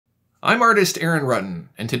I'm artist Aaron Rutten,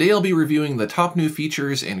 and today I'll be reviewing the top new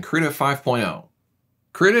features in Krita 5.0.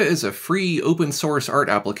 Krita is a free open source art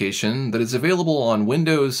application that is available on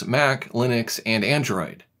Windows, Mac, Linux, and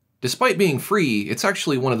Android. Despite being free, it's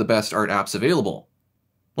actually one of the best art apps available.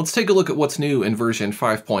 Let's take a look at what's new in version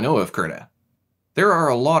 5.0 of Krita. There are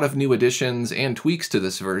a lot of new additions and tweaks to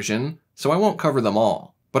this version, so I won't cover them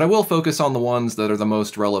all, but I will focus on the ones that are the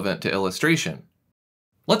most relevant to illustration.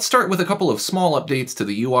 Let's start with a couple of small updates to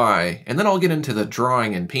the UI, and then I'll get into the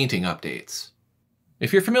drawing and painting updates.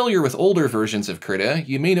 If you're familiar with older versions of Krita,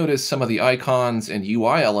 you may notice some of the icons and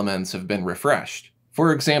UI elements have been refreshed.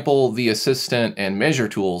 For example, the assistant and measure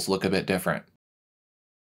tools look a bit different.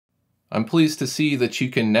 I'm pleased to see that you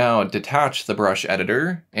can now detach the brush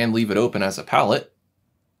editor and leave it open as a palette.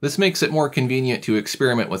 This makes it more convenient to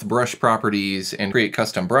experiment with brush properties and create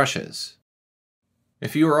custom brushes.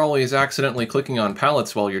 If you are always accidentally clicking on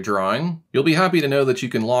palettes while you're drawing, you'll be happy to know that you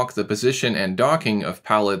can lock the position and docking of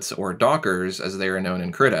palettes, or dockers as they are known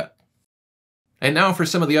in Krita. And now for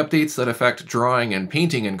some of the updates that affect drawing and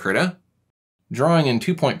painting in Krita. Drawing in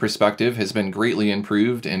two-point perspective has been greatly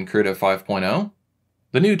improved in Krita 5.0.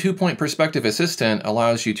 The new two-point perspective assistant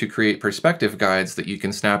allows you to create perspective guides that you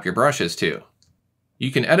can snap your brushes to. You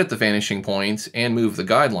can edit the vanishing points and move the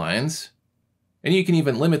guidelines, and you can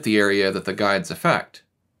even limit the area that the guides affect.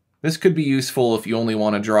 This could be useful if you only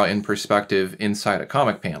want to draw in perspective inside a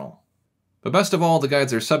comic panel. But best of all, the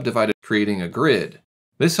guides are subdivided, creating a grid.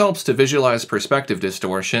 This helps to visualize perspective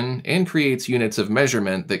distortion and creates units of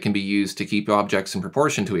measurement that can be used to keep objects in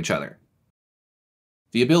proportion to each other.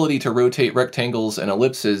 The ability to rotate rectangles and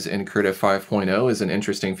ellipses in Krita 5.0 is an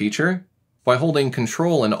interesting feature. By holding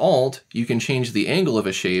Ctrl and Alt, you can change the angle of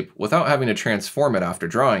a shape without having to transform it after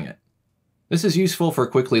drawing it. This is useful for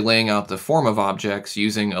quickly laying out the form of objects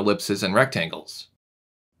using ellipses and rectangles.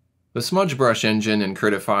 The Smudge brush engine in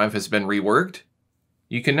Krita 5 has been reworked.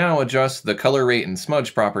 You can now adjust the color rate and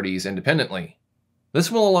smudge properties independently.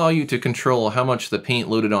 This will allow you to control how much the paint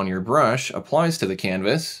loaded on your brush applies to the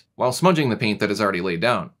canvas, while smudging the paint that is already laid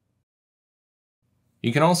down.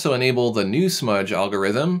 You can also enable the new Smudge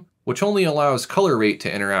algorithm, which only allows color rate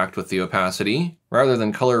to interact with the opacity, rather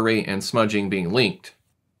than color rate and smudging being linked.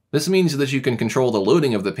 This means that you can control the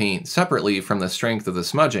loading of the paint separately from the strength of the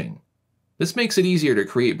smudging. This makes it easier to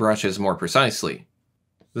create brushes more precisely.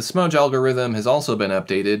 The Smudge algorithm has also been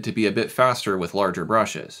updated to be a bit faster with larger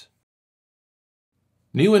brushes.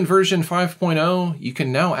 New in version 5.0, you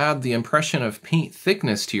can now add the impression of paint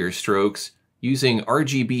thickness to your strokes using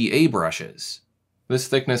RGBA brushes. This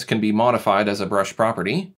thickness can be modified as a brush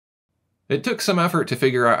property. It took some effort to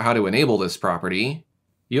figure out how to enable this property.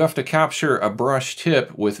 You have to capture a brush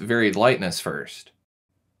tip with varied lightness first.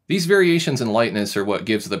 These variations in lightness are what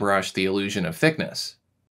gives the brush the illusion of thickness.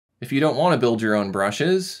 If you don't want to build your own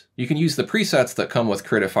brushes, you can use the presets that come with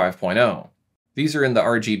Krita 5.0. These are in the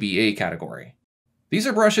RGBA category. These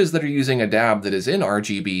are brushes that are using a dab that is in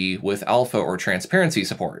RGB with alpha or transparency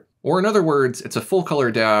support. Or in other words, it's a full color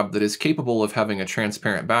dab that is capable of having a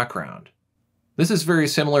transparent background. This is very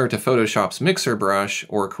similar to Photoshop's mixer brush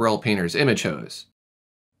or Corel Painter's image hose.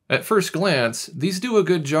 At first glance, these do a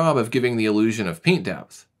good job of giving the illusion of paint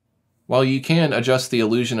depth. While you can adjust the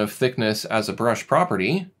illusion of thickness as a brush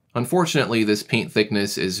property, unfortunately this paint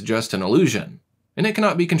thickness is just an illusion, and it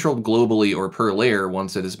cannot be controlled globally or per layer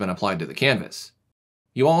once it has been applied to the canvas.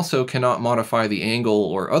 You also cannot modify the angle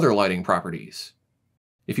or other lighting properties.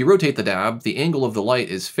 If you rotate the dab, the angle of the light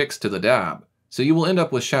is fixed to the dab, so you will end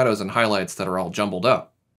up with shadows and highlights that are all jumbled up.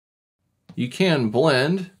 You can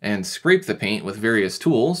blend and scrape the paint with various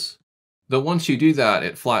tools, though once you do that,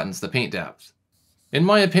 it flattens the paint depth. In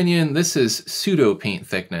my opinion, this is pseudo paint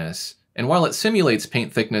thickness, and while it simulates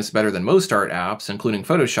paint thickness better than most art apps, including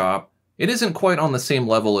Photoshop, it isn't quite on the same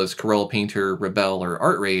level as Corel Painter, Rebel, or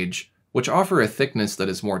Art Rage, which offer a thickness that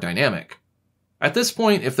is more dynamic. At this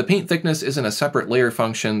point, if the paint thickness isn't a separate layer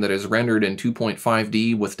function that is rendered in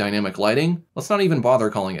 2.5D with dynamic lighting, let's not even bother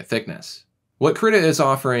calling it thickness. What Krita is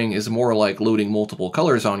offering is more like loading multiple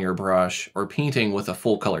colors on your brush or painting with a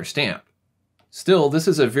full color stamp. Still, this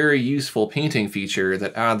is a very useful painting feature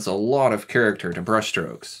that adds a lot of character to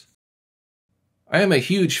brushstrokes. I am a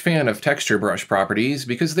huge fan of texture brush properties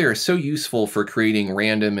because they are so useful for creating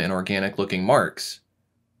random and organic looking marks.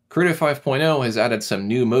 Krita 5.0 has added some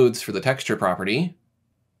new modes for the texture property: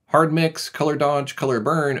 hard mix, color dodge, color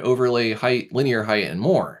burn, overlay, height, linear height, and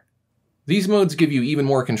more. These modes give you even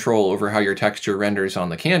more control over how your texture renders on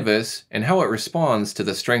the canvas and how it responds to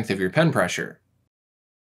the strength of your pen pressure.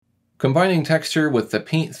 Combining texture with the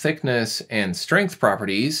paint thickness and strength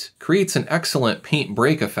properties creates an excellent paint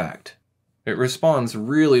break effect. It responds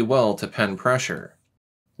really well to pen pressure.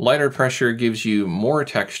 Lighter pressure gives you more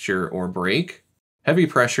texture or break. Heavy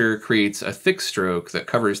pressure creates a thick stroke that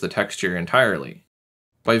covers the texture entirely.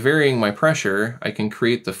 By varying my pressure, I can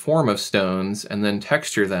create the form of stones and then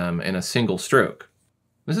texture them in a single stroke.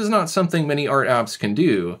 This is not something many art apps can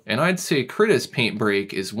do, and I'd say Krita's paint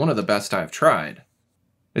break is one of the best I've tried.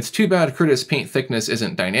 It's too bad Krita's paint thickness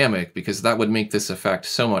isn't dynamic, because that would make this effect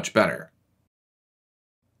so much better.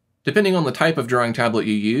 Depending on the type of drawing tablet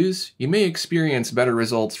you use, you may experience better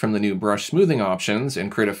results from the new brush smoothing options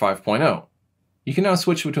in Krita 5.0. You can now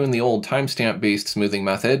switch between the old timestamp-based smoothing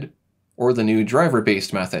method or the new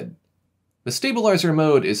driver-based method. The stabilizer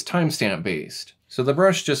mode is timestamp-based, so the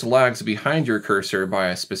brush just lags behind your cursor by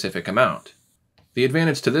a specific amount. The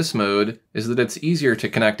advantage to this mode is that it's easier to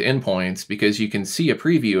connect endpoints because you can see a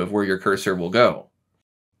preview of where your cursor will go.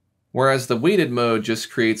 Whereas the weighted mode just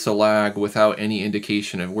creates a lag without any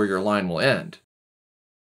indication of where your line will end.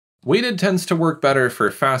 Weighted tends to work better for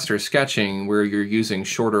faster sketching where you're using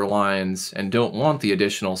shorter lines and don't want the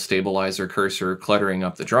additional stabilizer cursor cluttering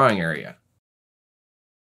up the drawing area.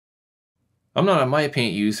 I'm not a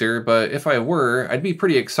MyPaint user, but if I were, I'd be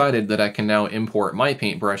pretty excited that I can now import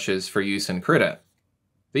MyPaint brushes for use in Krita.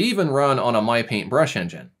 They even run on a MyPaint brush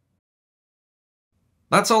engine.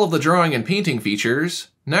 That's all of the drawing and painting features.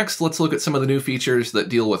 Next, let's look at some of the new features that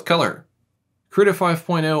deal with color. Krita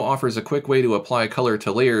 5.0 offers a quick way to apply color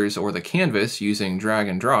to layers or the canvas using drag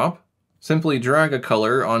and drop. Simply drag a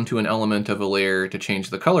color onto an element of a layer to change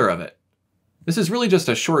the color of it. This is really just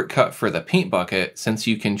a shortcut for the paint bucket, since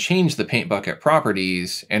you can change the paint bucket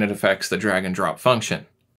properties and it affects the drag and drop function.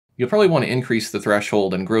 You'll probably want to increase the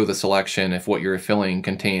threshold and grow the selection if what you're filling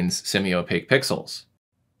contains semi-opaque pixels.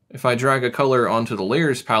 If I drag a color onto the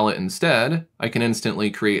layers palette instead, I can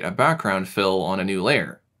instantly create a background fill on a new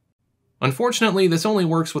layer. Unfortunately, this only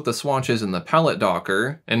works with the swatches in the palette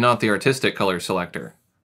docker and not the artistic color selector.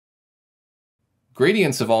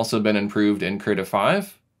 Gradients have also been improved in Krita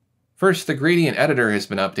 5. First, the gradient editor has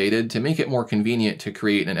been updated to make it more convenient to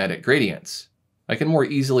create and edit gradients. I can more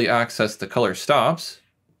easily access the color stops,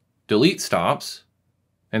 delete stops,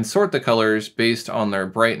 and sort the colors based on their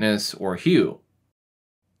brightness or hue.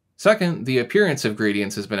 Second, the appearance of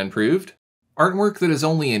gradients has been improved. Artwork that is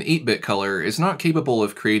only in 8-bit color is not capable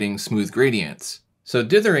of creating smooth gradients, so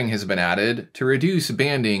dithering has been added to reduce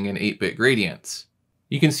banding in 8-bit gradients.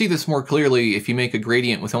 You can see this more clearly if you make a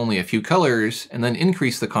gradient with only a few colors and then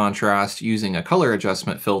increase the contrast using a color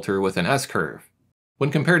adjustment filter with an S-curve.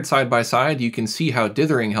 When compared side by side, you can see how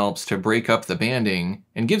dithering helps to break up the banding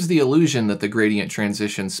and gives the illusion that the gradient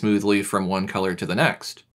transitions smoothly from one color to the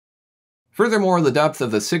next. Furthermore, the depth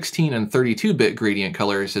of the 16 and 32-bit gradient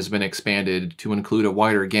colors has been expanded to include a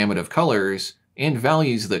wider gamut of colors and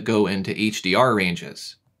values that go into HDR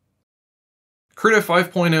ranges. Krita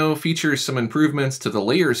 5.0 features some improvements to the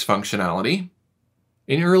layers functionality.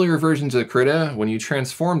 In earlier versions of Krita, when you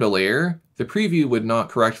transformed a layer, the preview would not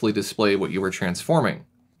correctly display what you were transforming.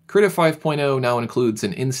 Krita 5.0 now includes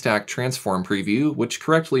an in-stack transform preview, which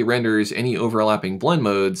correctly renders any overlapping blend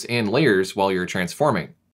modes and layers while you're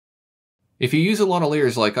transforming. If you use a lot of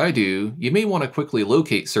layers like I do, you may want to quickly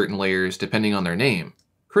locate certain layers depending on their name.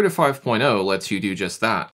 Krita 5.0 lets you do just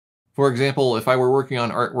that. For example, if I were working on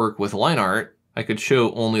artwork with line art, I could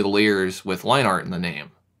show only the layers with line art in the name.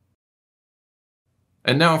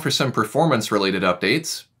 And now for some performance-related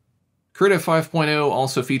updates. Krita 5.0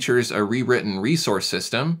 also features a rewritten resource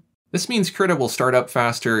system. This means Krita will start up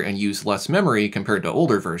faster and use less memory compared to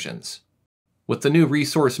older versions. With the new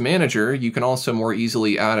Resource Manager, you can also more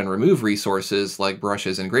easily add and remove resources like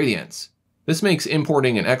brushes and gradients. This makes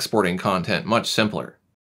importing and exporting content much simpler.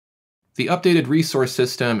 The updated resource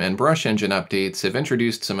system and brush engine updates have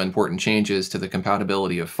introduced some important changes to the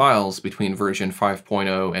compatibility of files between version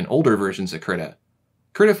 5.0 and older versions of Krita.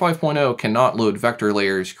 Krita 5.0 cannot load vector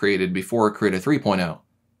layers created before Krita 3.0,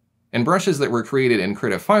 and brushes that were created in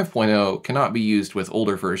Krita 5.0 cannot be used with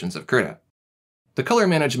older versions of Krita. The color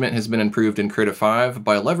management has been improved in Krita 5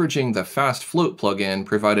 by leveraging the Fast Float plugin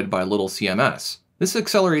provided by Little CMS. This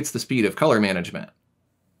accelerates the speed of color management.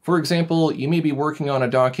 For example, you may be working on a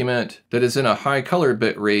document that is in a high color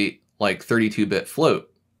bit rate, like 32-bit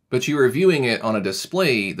float, but you are viewing it on a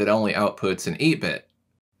display that only outputs an 8-bit.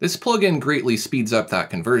 This plugin greatly speeds up that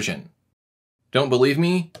conversion. Don't believe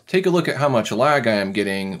me? Take a look at how much lag I am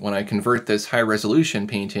getting when I convert this high-resolution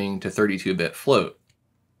painting to 32-bit float.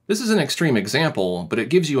 This is an extreme example, but it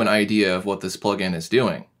gives you an idea of what this plugin is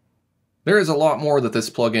doing. There is a lot more that this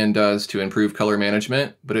plugin does to improve color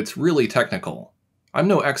management, but it's really technical. I'm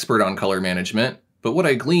no expert on color management, but what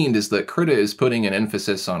I gleaned is that Krita is putting an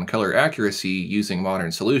emphasis on color accuracy using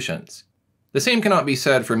modern solutions. The same cannot be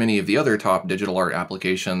said for many of the other top digital art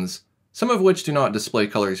applications, some of which do not display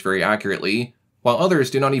colors very accurately, while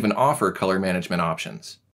others do not even offer color management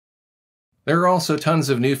options. There are also tons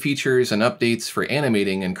of new features and updates for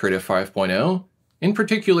animating in Krita 5.0. In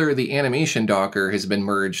particular, the animation docker has been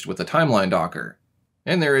merged with the timeline docker.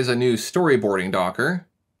 And there is a new storyboarding docker.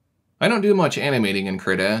 I don't do much animating in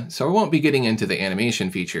Krita, so I won't be getting into the animation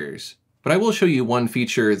features, but I will show you one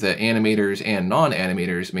feature that animators and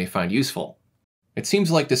non-animators may find useful. It seems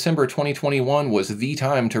like December 2021 was the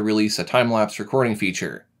time to release a time-lapse recording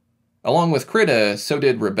feature. Along with Krita, so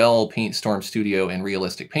did Rebel, PaintStorm Studio, and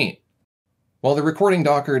Realistic Paint. While the recording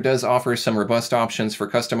docker does offer some robust options for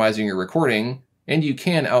customizing your recording, and you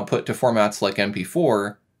can output to formats like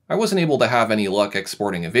MP4, I wasn't able to have any luck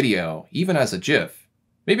exporting a video, even as a GIF.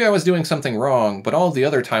 Maybe I was doing something wrong, but all of the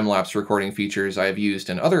other time-lapse recording features I have used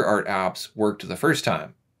in other art apps worked the first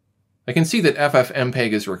time. I can see that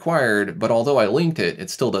FFmpeg is required, but although I linked it, it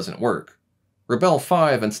still doesn't work. Rebel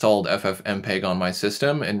 5 installed FFmpeg on my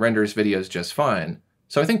system and renders videos just fine,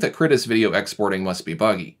 so I think that Krita's video exporting must be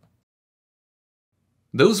buggy.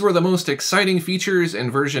 Those were the most exciting features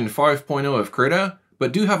in version 5.0 of Krita,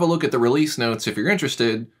 but do have a look at the release notes if you're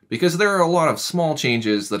interested, because there are a lot of small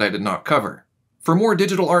changes that I did not cover. For more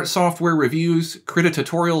digital art software reviews, Krita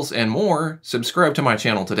tutorials, and more, subscribe to my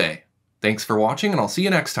channel today. Thanks for watching, and I'll see you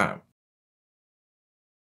next time.